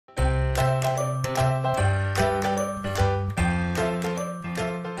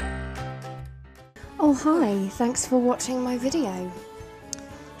Oh hi, thanks for watching my video.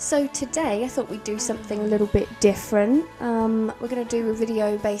 So today I thought we'd do something a little bit different. We're going to do a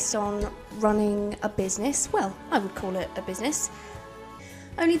video based on running a business. Well, I would call it a business.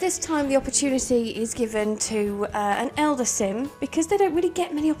 Only this time the opportunity is given to an elder sim, because they don't really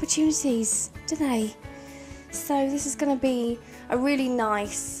get many opportunities, do they? So this is going to be a really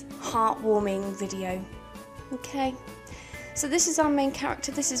nice, heartwarming video. Okay, so this is our main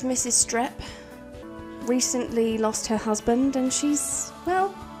character. This is Mrs. Strep. Recently lost her husband, and she's got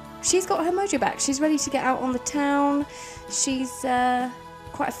her mojo back. She's ready to get out on the town. She's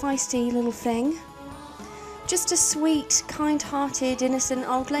quite a feisty little thing. Just a sweet, kind-hearted, innocent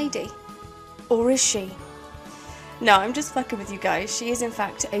old lady. Or is she? No, I'm just fucking with you guys. She is in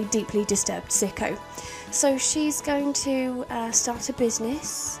fact a deeply disturbed sicko. So she's going to start a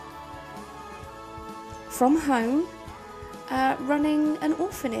business from home, running an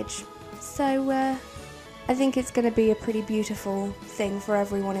orphanage. So I think it's going to be a pretty beautiful thing for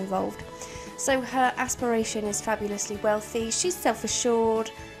everyone involved. So her aspiration is fabulously wealthy, she's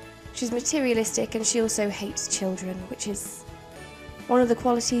self-assured, she's materialistic, and she also hates children, which is one of the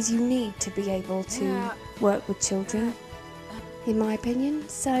qualities you need to be able to work with children, in my opinion.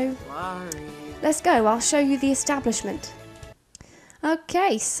 So let's go, I'll show you the establishment.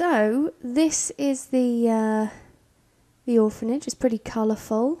 Okay, so this is the orphanage. It's pretty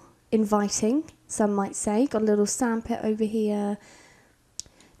colourful, inviting, some might say. Got a little sandpit over here.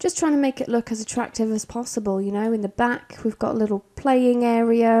 Just trying to make it look as attractive as possible, you know. In the back we've got a little playing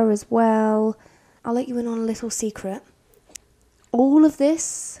area as well. I'll let you in on a little secret. All of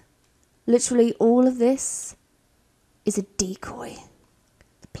this, literally all of this, is a decoy.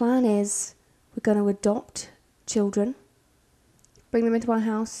 The plan is we're going to adopt children, bring them into our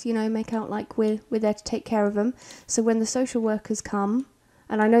house, you know, make out like we're there to take care of them. So when the social workers come,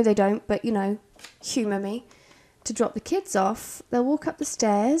 and I know they don't, but you know, humour me, to drop the kids off, they'll walk up the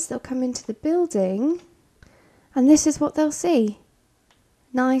stairs, they'll come into the building, and this is what they'll see.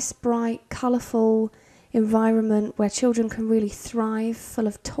 Nice, bright, colourful environment where children can really thrive, full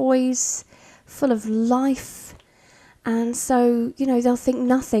of toys, full of life. And so, you know, they'll think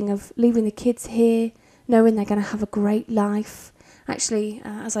nothing of leaving the kids here, knowing they're going to have a great life. Actually,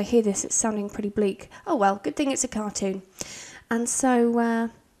 as I hear this, it's sounding pretty bleak. Oh well, good thing it's a cartoon. And so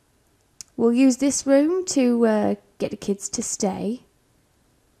we'll use this room to get the kids to stay.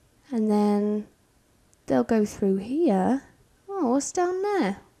 And then they'll go through here. Oh, what's down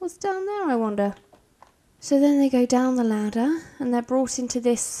there? What's down there, I wonder? So then they go down the ladder and they're brought into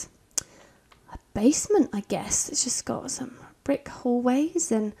this basement, I guess. It's just got some brick hallways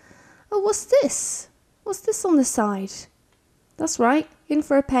and... Oh, what's this? What's this on the side? That's right, in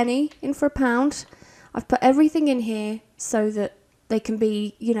for a penny, in for a pound. I've put everything in here so that they can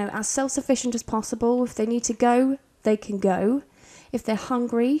be, you know, as self-sufficient as possible. If they need to go, they can go. If they're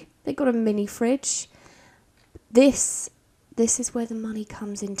hungry, they've got a mini fridge. This is where the money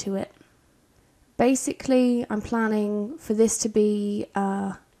comes into it. Basically, I'm planning for this to be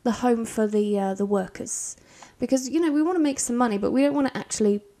the home for the workers. Because, you know, we want to make some money, but we don't want to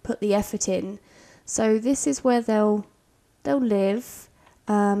actually put the effort in. So this is where they'll live.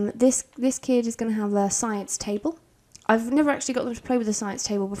 This kid is going to have a science table. I've never actually got them to play with a science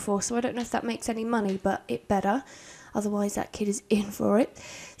table before, so I don't know if that makes any money, but it better. Otherwise, that kid is in for it.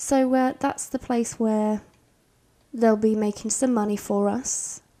 So that's the place where they'll be making some money for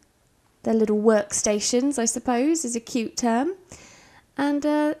us. Their little workstations, I suppose, is a cute term. And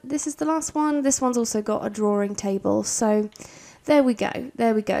this is the last one. This one's also got a drawing table. So there we go.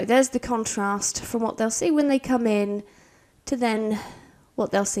 There we go. There's the contrast from what they'll see when they come in to then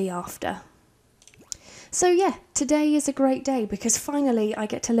what they'll see after. So yeah, today is a great day because finally I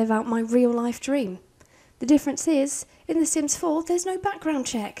get to live out my real life dream. The difference is, in The Sims 4, there's no background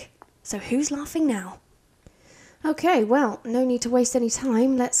check. So who's laughing now? Okay, well, no need to waste any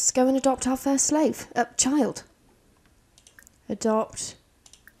time. Let's go and adopt our first child. Adopt.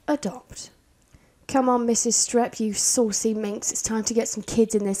 Come on, Mrs. Strep, you saucy minx. It's time to get some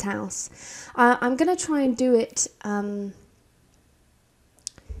kids in this house. I'm going to try and do it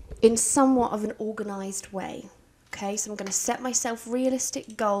in somewhat of an organised way. Okay, so I'm going to set myself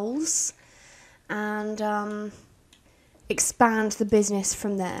realistic goals and expand the business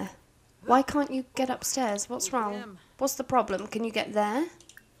from there. Why can't you get upstairs? What's wrong? What's the problem? Can you get there?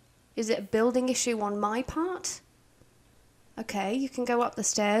 Is it a building issue on my part? Okay, you can go up the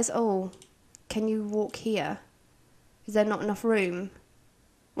stairs. Oh, can you walk here? Is there not enough room?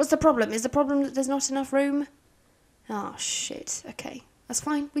 What's the problem? Is the problem that there's not enough room? Oh, shit. Okay, that's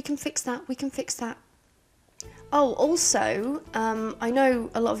fine. We can fix that. Oh, also, I know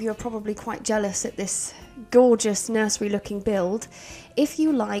a lot of you are probably quite jealous at this gorgeous nursery-looking build. If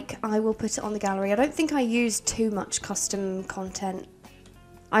you like, I will put it on the gallery. I don't think I use too much custom content.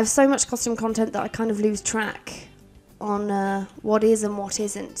 I have so much custom content that I kind of lose track on what is and what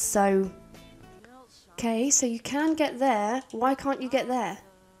isn't. So, okay, so you can get there. Why can't you get there?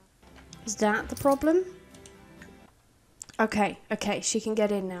 Is that the problem? Okay, she can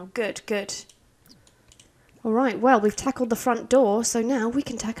get in now. Good. Alright, well, we've tackled the front door, so now we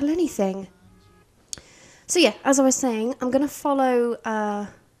can tackle anything. So yeah, as I was saying, I'm going to follow a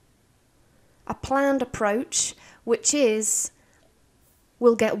planned approach, which is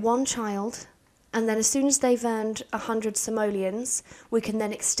we'll get one child, and then as soon as they've earned 100 simoleons, we can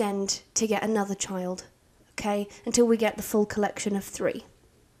then extend to get another child, okay, until we get the full collection of 3.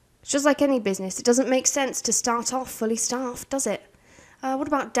 It's just like any business. It doesn't make sense to start off fully staffed, does it? What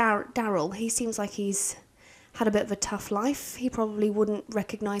about Daryl? He seems like he's had a bit of a tough life. He probably wouldn't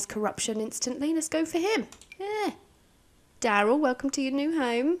recognise corruption instantly. Let's go for him. Yeah. Daryl, welcome to your new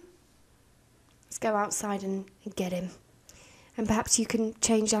home. Let's go outside and get him. And perhaps you can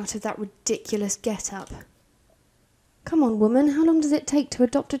change out of that ridiculous get-up. Come on, woman. How long does it take to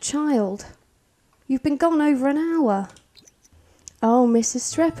adopt a child? You've been gone over an hour. Oh, Mrs.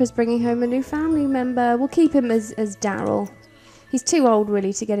 Strep is bringing home a new family member. We'll keep him as Daryl. He's too old,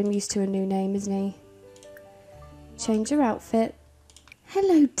 really, to get him used to a new name, isn't he? Change your outfit.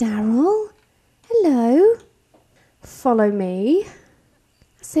 Hello, Daryl. Hello. Follow me.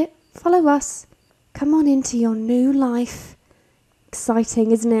 That's it. Follow us. Come on into your new life.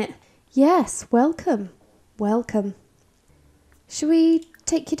 Exciting, isn't it? Yes, welcome. Welcome. Shall we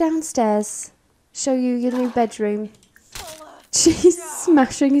take you downstairs? Show you your new bedroom? She's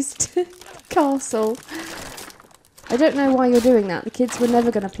smashing his castle. I don't know why you're doing that. The kids were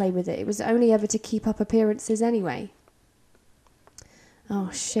never going to play with it. It was only ever to keep up appearances anyway.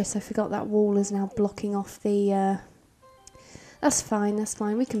 Oh shit, I forgot that wall is now blocking off the... That's fine.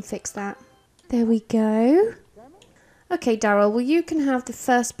 We can fix that. There we go. Okay, Daryl, well you can have the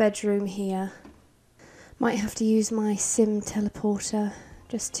first bedroom here. Might have to use my sim teleporter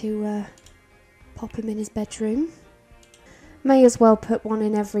just to pop him in his bedroom. May as well put one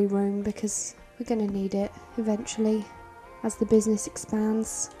in every room because we're going to need it eventually as the business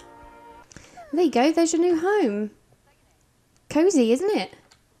expands. There you go, there's your new home. Cozy, isn't it?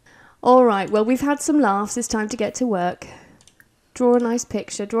 Alright, well we've had some laughs, it's time to get to work. Draw a nice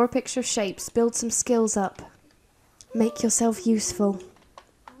picture, draw a picture of shapes, build some skills up. Make yourself useful.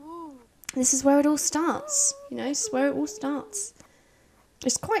 This is where it all starts, you know, this is where it all starts.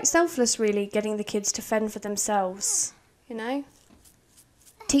 It's quite selfless really, getting the kids to fend for themselves, you know.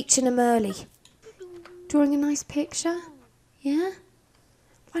 Teaching them early. Drawing a nice picture? Yeah?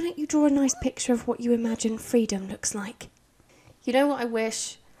 Why don't you draw a nice picture of what you imagine freedom looks like? You know what I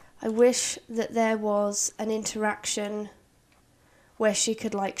wish? I wish that there was an interaction where she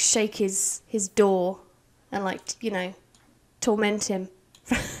could like shake his door and like, you know, torment him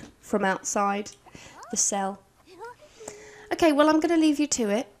from outside the cell. Okay, well I'm going to leave you to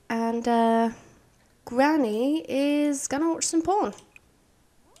it and Granny is going to watch some porn.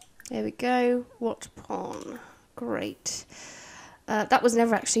 There we go, watch porn. Great. That was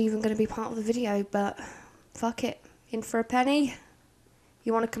never actually even going to be part of the video, but fuck it. In for a penny.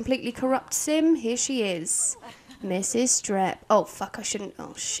 You want a completely corrupt sim? Here she is. Mrs. Strep. Oh, fuck, I shouldn't.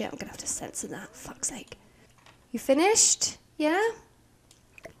 Oh, shit, I'm going to have to censor that. Fuck's sake. You finished? Yeah?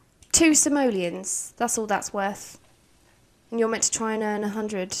 2 simoleons. That's all that's worth. And you're meant to try and earn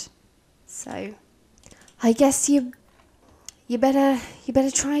 100. So, I guess you better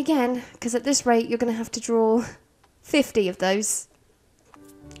try again, because at this rate you're going to have to draw 50 of those.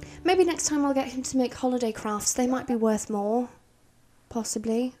 Maybe next time I'll get him to make holiday crafts. They might be worth more.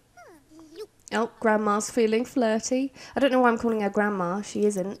 Possibly. Oh, Grandma's feeling flirty. I don't know why I'm calling her Grandma. She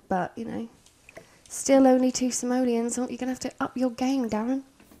isn't, but, you know. Still only 2 simoleons. Aren't you going to have to up your game, Darren?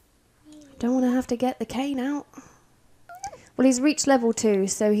 Don't want to have to get the cane out. Well, he's reached level 2,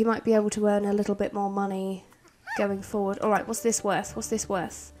 so he might be able to earn a little bit more money going forward. Alright, what's this worth? What's this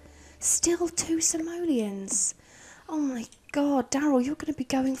worth? Still 2 simoleons. Oh my god, Daryl, you're going to be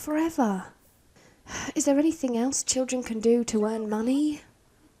going forever. Is there anything else children can do to earn money?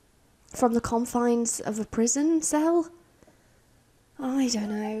 From the confines of a prison cell? I don't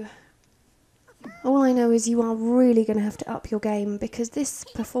know. All I know is you are really going to have to up your game because this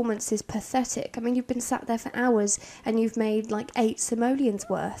performance is pathetic. I mean, you've been sat there for hours and you've made like 8 simoleons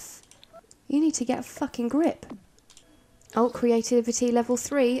worth. You need to get a fucking grip. Oh, creativity level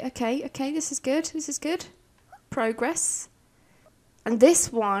 3. Okay, this is good. Progress. And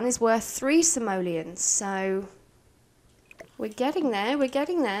this one is worth 3 simoleons, so We're getting there, we're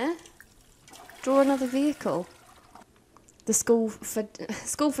getting there. Draw another vehicle. The school for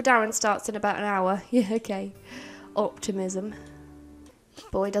Darren starts in about an hour. Yeah, okay. Optimism.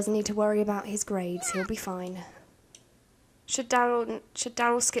 Boy doesn't need to worry about his grades. He'll be fine. Should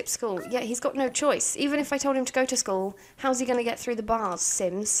Daryl skip school? Yeah, he's got no choice. Even if I told him to go to school, how's he going to get through the bars,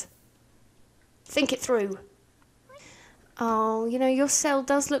 Sims? Think it through. Oh, you know, your cell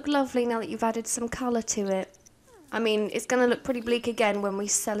does look lovely now that you've added some colour to it. I mean, it's going to look pretty bleak again when we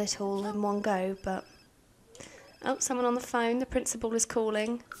sell it all in one go, but... Oh, someone on the phone. The principal is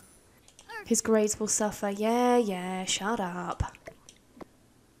calling. His grades will suffer. Yeah, shut up.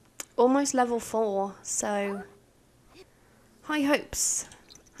 Almost level 4, so... High hopes.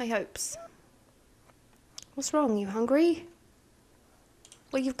 High hopes. What's wrong? You hungry?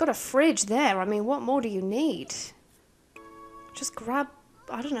 Well, you've got a fridge there. I mean, what more do you need? Just grab,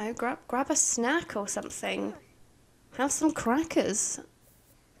 I don't know, grab a snack or something. Have some crackers.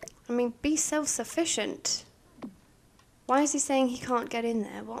 I mean, be self-sufficient. Why is he saying he can't get in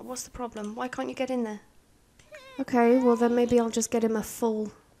there? What's the problem? Why can't you get in there? Okay, well then maybe I'll just get him a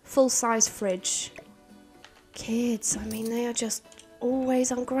full-size fridge. Kids, I mean, they are just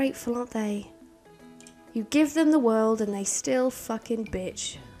always ungrateful, aren't they? You give them the world and they still fucking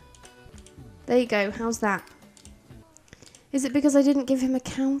bitch. There you go, how's that? Is it because I didn't give him a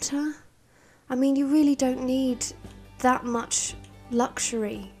counter? I mean, you really don't need that much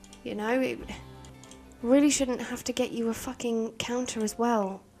luxury, you know? It really shouldn't have to get you a fucking counter as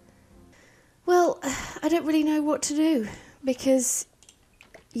well. Well, I don't really know what to do, because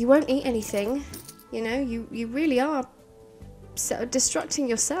you won't eat anything, you know? You really are destructing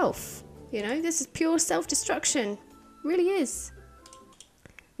yourself, you know? This is pure self-destruction. Really is.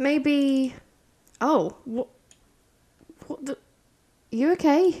 Maybe... Oh, what the... You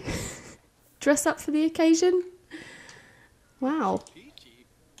okay? Dress up for the occasion? Wow.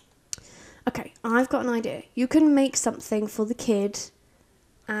 Okay, I've got an idea. You can make something for the kid,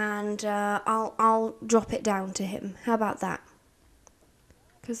 and I'll drop it down to him. How about that?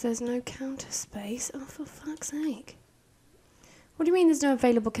 Because there's no counter space. Oh, for fuck's sake. What do you mean there's no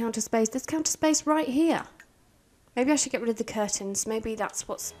available counter space? There's counter space right here. Maybe I should get rid of the curtains. Maybe that's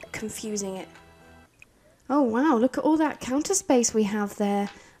what's confusing it. Oh, wow, look at all that counter space we have there.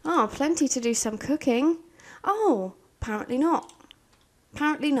 Oh, plenty to do some cooking. Oh, apparently not.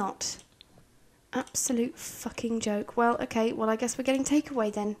 Apparently not. Absolute fucking joke. Well, okay, well, I guess we're getting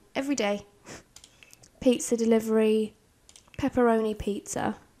takeaway then. Every day. Pizza delivery. Pepperoni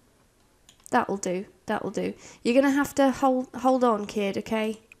pizza. That'll do. That'll do. You're going to have to hold on, kid,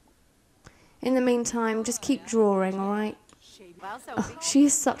 okay? In the meantime, just keep drawing, alright? Oh, she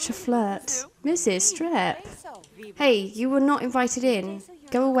is such a flirt. Mrs. Strep. Hey, you were not invited in.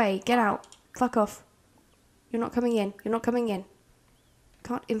 Go away. Get out. Fuck off. You're not coming in. You're not coming in.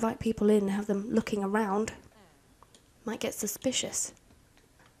 Can't invite people in and have them looking around. Might get suspicious.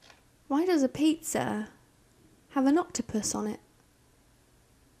 Why does a pizza have an octopus on it?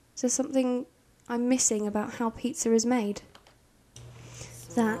 Is there something I'm missing about how pizza is made?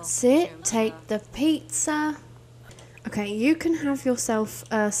 That's it. Take the pizza. Okay, you can have yourself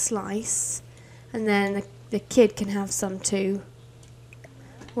a slice, and then the kid can have some too.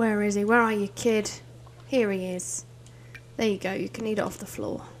 Where is he? Where are you, kid? Here he is. There you go, you can eat it off the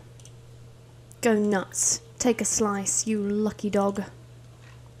floor. Go nuts. Take a slice, you lucky dog.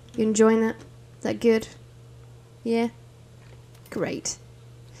 You enjoying that? Is that good? Yeah? Great.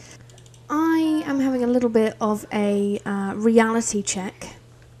 I am having a little bit of a reality check,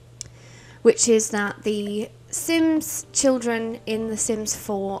 which is that the Sims children in The Sims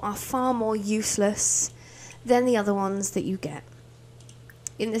 4 are far more useless than the other ones that you get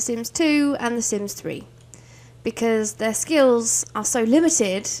in The Sims 2 and The Sims 3, because their skills are so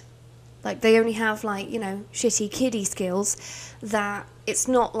limited, like they only have, like, you know, shitty kiddie skills, that it's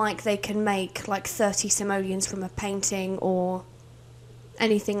not like they can make like 30 simoleons from a painting or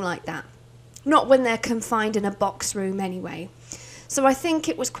anything like that. Not when they're confined in a box room anyway. So I think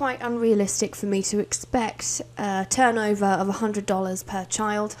it was quite unrealistic for me to expect a turnover of $100 per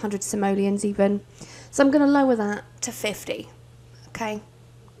child, 100 simoleons even. So I'm going to lower that to 50, okay?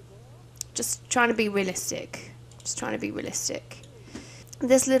 Just trying to be realistic. Just trying to be realistic.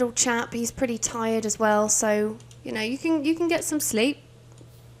 This little chap, he's pretty tired as well, so, you know, you can get some sleep.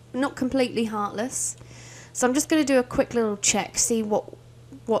 Not completely heartless. So I'm just going to do a quick little check, see what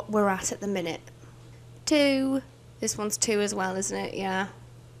we're at the minute. 2. This one's 2 as well, isn't it? Yeah.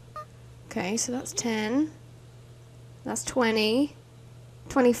 Okay, so that's 10. That's 20.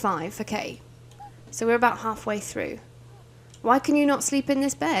 25, okay. So we're about halfway through. Why can you not sleep in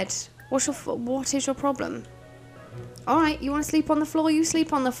this bed? What is your problem? Alright, you want to sleep on the floor? You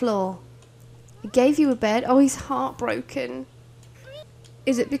sleep on the floor. He gave you a bed. Oh, he's heartbroken.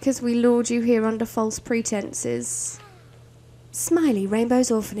 Is it because we lured you here under false pretenses? Smiley Rainbow's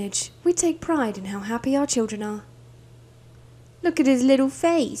Orphanage. We take pride in how happy our children are. Look at his little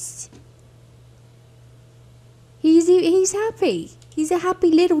face. He's happy. He's a happy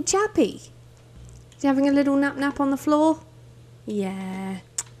little chappy. He's having a little nap on the floor. Yeah.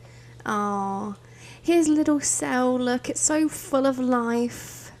 Aww. His little cell, look, it's so full of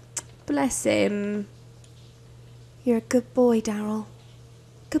life. Bless him. You're a good boy, Daryl.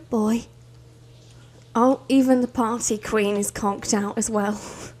 Good boy. Oh, even the party queen is conked out as well.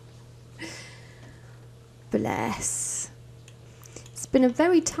 Bless. It's been a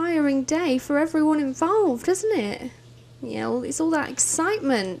very tiring day for everyone involved, hasn't it? Yeah, well, it's all that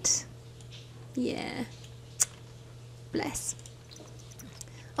excitement. Yeah. Bless.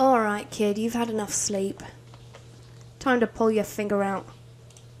 Alright, kid, you've had enough sleep. Time to pull your finger out.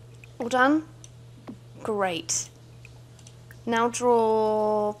 All done? Great. Now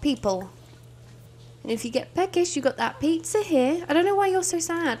draw people. And if you get peckish, you got that pizza here. I don't know why you're so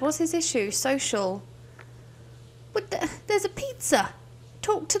sad. What's his issue? Social. But there's a pizza.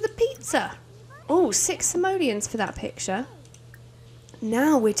 Talk to the pizza. Oh, 6 simoleons for that picture.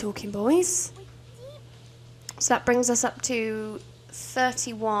 Now we're talking, boys. So that brings us up to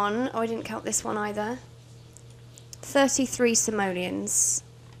 31. Oh, I didn't count this one either. 33 simoleons.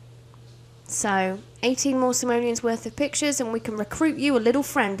 So, 18 more simoleons worth of pictures, and we can recruit you a little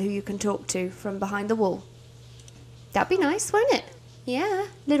friend who you can talk to from behind the wall. That'd be nice, won't it? Yeah,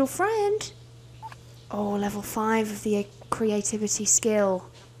 little friend. Oh, level 5 of the creativity skill.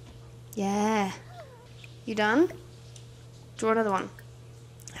 Yeah. You done? Draw another one.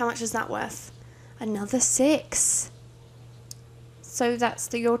 How much is that worth? Another 6. So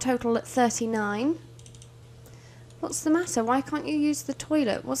that's your total at 39. What's the matter? Why can't you use the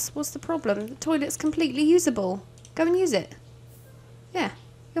toilet? What's the problem? The toilet's completely usable. Go and use it. Yeah,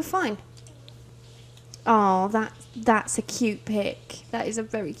 you're fine. Oh, that's a cute pic. That is a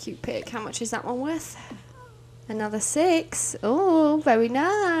very cute pic. How much is that one worth? Another 6. Oh, very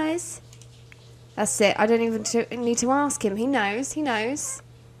nice. That's it. I don't even need to ask him. He knows. He knows.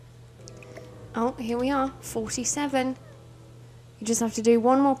 Oh, here we are. 47. You just have to do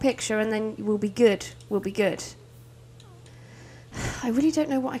one more picture and then we'll be good. We'll be good. I really don't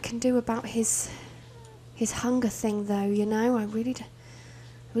know what I can do about his hunger thing, though, you know? I really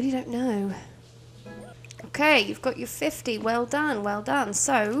don't know. Okay, you've got your 50. Well done, well done.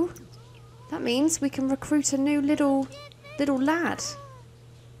 So, that means we can recruit a new little lad.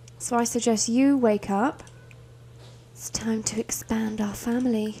 So I suggest you wake up. It's time to expand our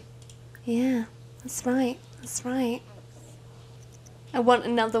family. Yeah, that's right, that's right. I want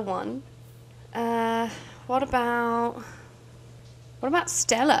another one. What about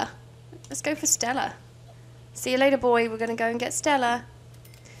Stella? Let's go for Stella. See you later, boy. We're going to go and get Stella.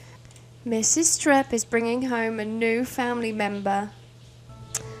 Mrs. Strep is bringing home a new family member.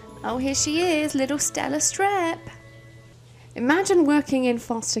 Oh, here she is, little Stella Strep. Imagine working in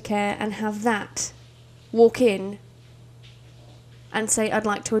foster care and have that walk in and say, I'd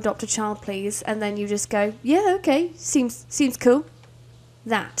like to adopt a child, please. And then you just go, yeah, okay, seems cool.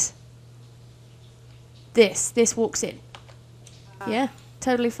 That. This walks in. Yeah,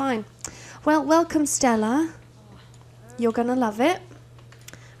 totally fine. Well, welcome, Stella. You're going to love it.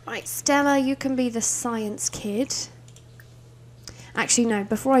 Right, Stella, you can be the science kid. Actually, no,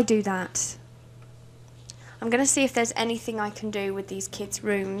 before I do that, I'm going to see if there's anything I can do with these kids'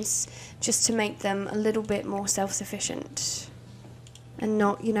 rooms just to make them a little bit more self-sufficient and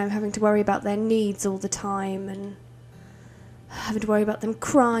not, you know, having to worry about their needs all the time and having to worry about them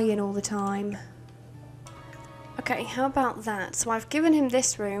crying all the time. Okay, how about that? So I've given him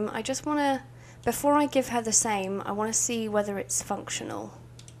this room. I just want to, before I give her the same, I want to see whether it's functional.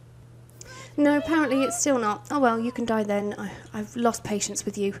 No, apparently it's still not. Oh well, you can die then. I've lost patience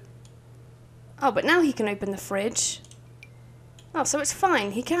with you. Oh, but now he can open the fridge. Oh, so it's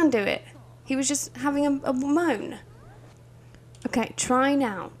fine. He can do it. He was just having a moan. Okay, try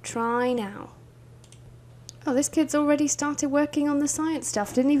now. Try now. Oh, this kid's already started working on the science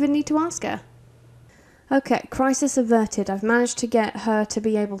stuff. Didn't even need to ask her. Okay, crisis averted. I've managed to get her to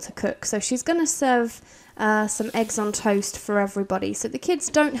be able to cook. So she's going to serve some eggs on toast for everybody. So the kids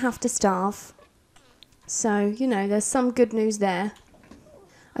don't have to starve. So, you know, there's some good news there.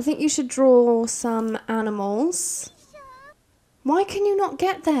 I think you should draw some animals. Why can you not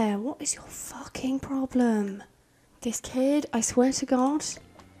get there? What is your fucking problem? This kid, I swear to God.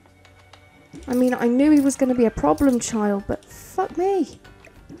 I mean, I knew he was going to be a problem child, but fuck me.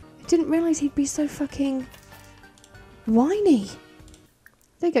 I didn't realise he'd be so fucking Whiny.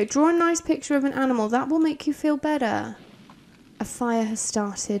 There you go. Draw a nice picture of an animal. That will make you feel better. A fire has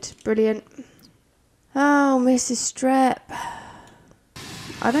started. Brilliant. Oh, Mrs. Strep.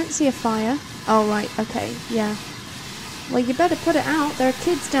 I don't see a fire. Oh, right. Okay. Yeah. Well, you better put it out. There are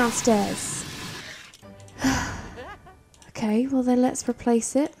kids downstairs. Okay, well then let's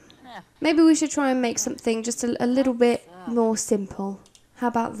replace it. Maybe we should try and make something just a little bit more simple. How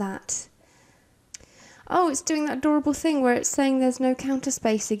about that? Oh, it's doing that adorable thing where it's saying there's no counter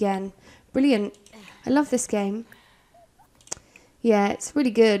space again. Brilliant. I love this game. Yeah, it's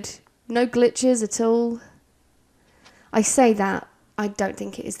really good. No glitches at all. I say that. I don't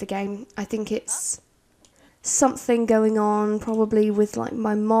think it is the game. I think it's something going on, probably with like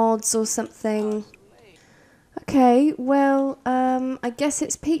my mods or something. Okay, well, I guess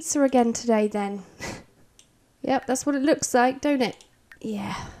it's pizza again today then. Yep, that's what it looks like, don't it?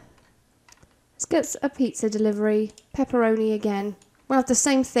 Yeah. Let's get a pizza delivery. Pepperoni again. We'll have the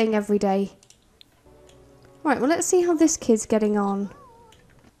same thing every day. Right, well, let's see how this kid's getting on.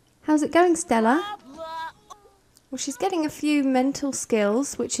 How's it going, Stella? Well, she's getting a few mental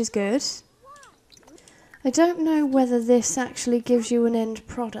skills, which is good. I don't know whether this actually gives you an end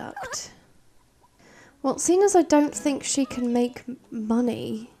product. Well, seeing as I don't think she can make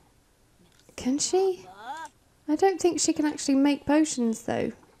money, can she? I don't think she can actually make potions,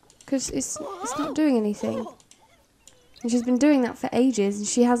 though, because it's not doing anything. And she's been doing that for ages, and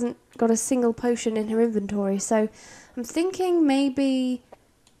she hasn't got a single potion in her inventory, so I'm thinking maybe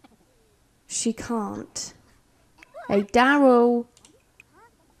she can't. Hey, Daryl!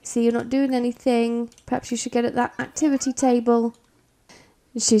 See, you're not doing anything. Perhaps you should get at that activity table.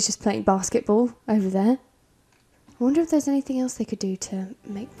 She's just playing basketball over there. I wonder if there's anything else they could do to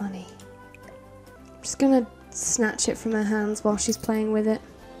make money. I'm just going to snatch it from her hands while she's playing with it.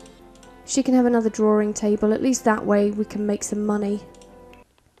 She can have another drawing table. At least that way we can make some money.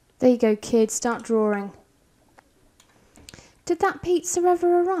 There you go, kids. Start drawing. Did that pizza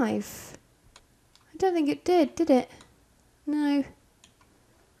ever arrive? I don't think it did it? No.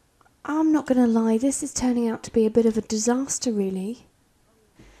 I'm not going to lie. This is turning out to be a bit of a disaster, really.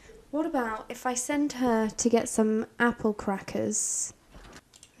 What about if I send her to get some apple crackers?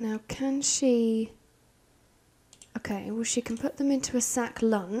 Now, can she... Okay, well, she can put them into a sack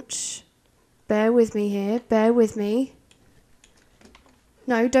lunch. Bear with me here. Bear with me.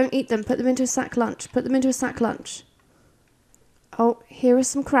 No, don't eat them. Put them into a sack lunch. Put them into a sack lunch. Oh, here are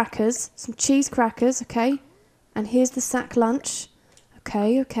some crackers. Some cheese crackers, okay? And here's the sack lunch.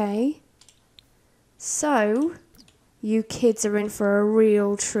 Okay, okay. So... You kids are in for a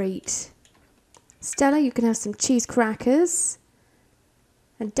real treat. Stella, you can have some cheese crackers.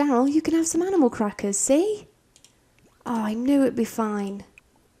 And Daryl, you can have some animal crackers, see? Oh, I knew it'd be fine.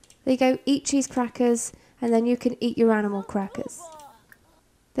 There you go, eat cheese crackers, and then you can eat your animal crackers.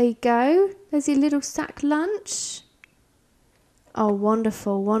 There you go. There's your little sack lunch. Oh,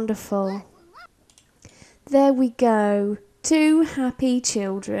 wonderful, wonderful. There we go. 2 happy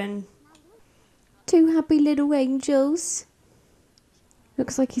children. 2 happy little angels.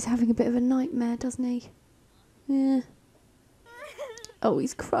 Looks like he's having a bit of a nightmare, doesn't he? Yeah. Oh,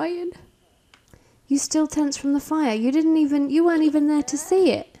 he's crying. You still tense from the fire. You weren't even there to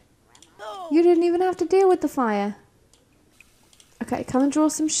see it. You didn't even have to deal with the fire. Okay, come and draw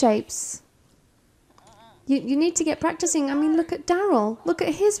some shapes. You need to get practicing. I mean, look at Daryl. Look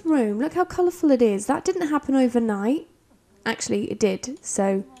at his room. Look how colourful it is. That didn't happen overnight. Actually, it did,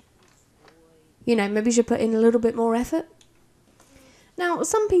 so... You know, maybe you should put in a little bit more effort. Now,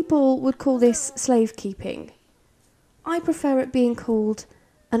 some people would call this slave keeping. I prefer it being called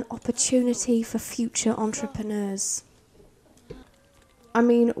an opportunity for future entrepreneurs. I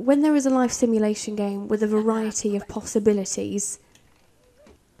mean, when there is a life simulation game with a variety of possibilities,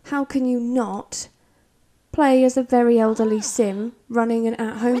 how can you not play as a very elderly sim running an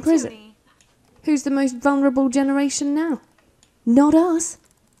at-home prison? Who's the most vulnerable generation now? Not us.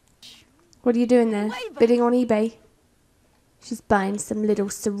 What are you doing there? Bidding on eBay? She's buying some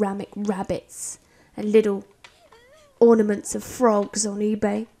little ceramic rabbits and little ornaments of frogs on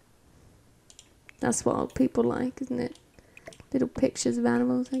eBay. That's what old people like, isn't it? Little pictures of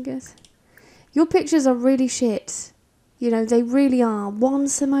animals, I guess. Your pictures are really shit. You know, they really are. 1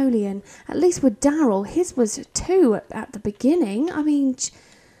 simoleon. At least with Daryl, his was 2 at the beginning. I mean,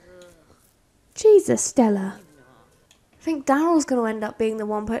 Jesus, Stella. I think Daryl's going to end up being the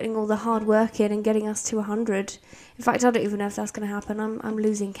one putting all the hard work in and getting us to 100. In fact, I don't even know if that's going to happen. I'm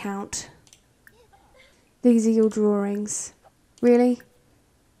losing count. These are your drawings. Really?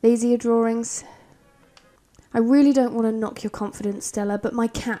 These are your drawings? I really don't want to knock your confidence, Stella, but my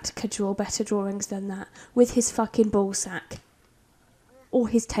cat could draw better drawings than that, with his fucking ball sack. Or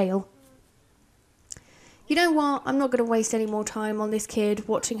his tail. You know what? I'm not going to waste any more time on this kid,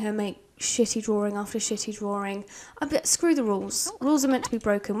 watching her make shitty drawing after shitty drawing. Screw the rules. Rules are meant to be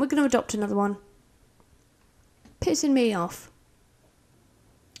broken. We're going to adopt another one. Pissing me off.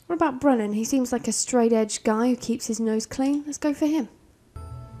 What about Brennan? He seems like a straight-edge guy who keeps his nose clean. Let's go for him.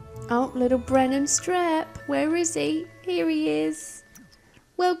 Oh, little Brennan Strep. Where is he? Here he is.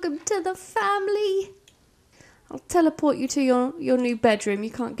 Welcome to the family. I'll teleport you to your new bedroom.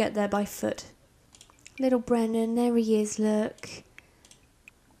 You can't get there by foot. Little Brennan, there he is, look.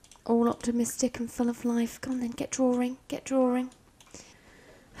 All optimistic and full of life. Come on then, get drawing, get drawing.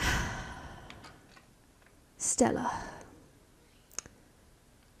 Stella.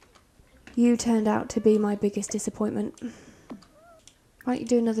 You turned out to be my biggest disappointment. Why don't you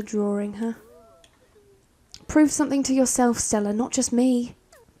do another drawing, huh? Prove something to yourself, Stella, not just me.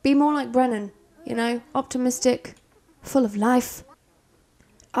 Be more like Brennan, you know, optimistic, full of life.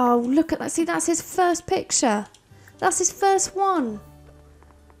 Oh, look at that. See, that's his first picture. That's his first one.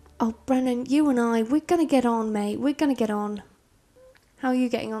 Oh, Brennan, you and I, we're going to get on, mate. We're going to get on. How are you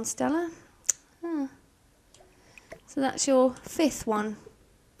getting on, Stella? Huh. So that's your fifth one.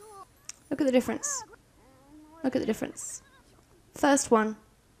 Look at the difference. Look at the difference. First one.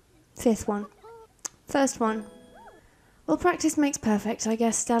 Fifth one. First one. Well, practice makes perfect, I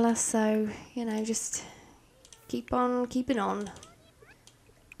guess, Stella. So, you know, just keep on keeping on.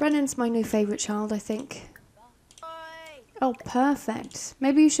 Brennan's my new favourite child, I think. Oh, perfect.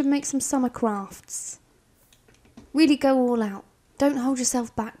 Maybe you should make some summer crafts. Really go all out. Don't hold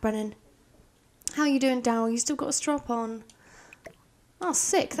yourself back, Brennan. How are you doing, Daryl? You still got a strop on? Oh,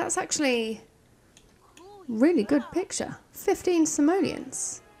 sick. That's actually really good picture. 15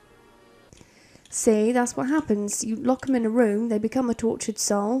 simoleons. See, that's what happens. You lock them in a room, they become a tortured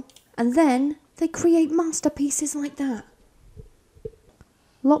soul, and then they create masterpieces like that.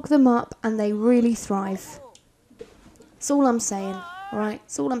 Lock them up and they really thrive. That's all I'm saying, alright?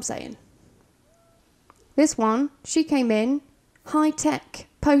 That's all I'm saying. This one, she came in, high-tech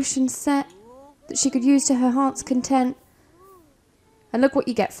potion set that she could use to her heart's content. And look what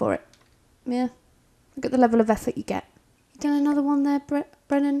you get for it. Yeah? Look at the level of effort you get. You done another one there,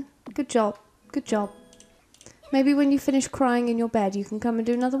 Brennan? Good job. Good job. Maybe when you finish crying in your bed, you can come and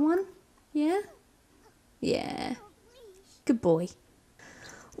do another one? Yeah? Yeah. Good boy.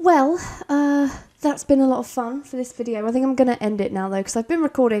 Well, that's been a lot of fun for this video. I think I'm going to end it now, though, because I've been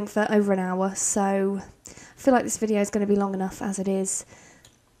recording for over an hour, so I feel like this video is going to be long enough as it is.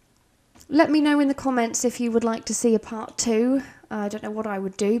 Let me know in the comments if you would like to see a part 2. I don't know what I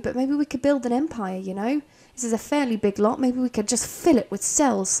would do, but maybe we could build an empire, you know? This is a fairly big lot. Maybe we could just fill it with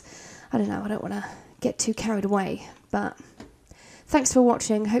cells. I don't know. I don't want to get too carried away, but thanks for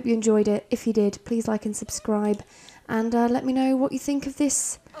watching. Hope you enjoyed it. If you did, please like and subscribe, and let me know what you think of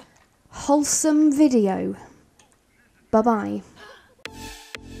this wholesome video. Bye-bye.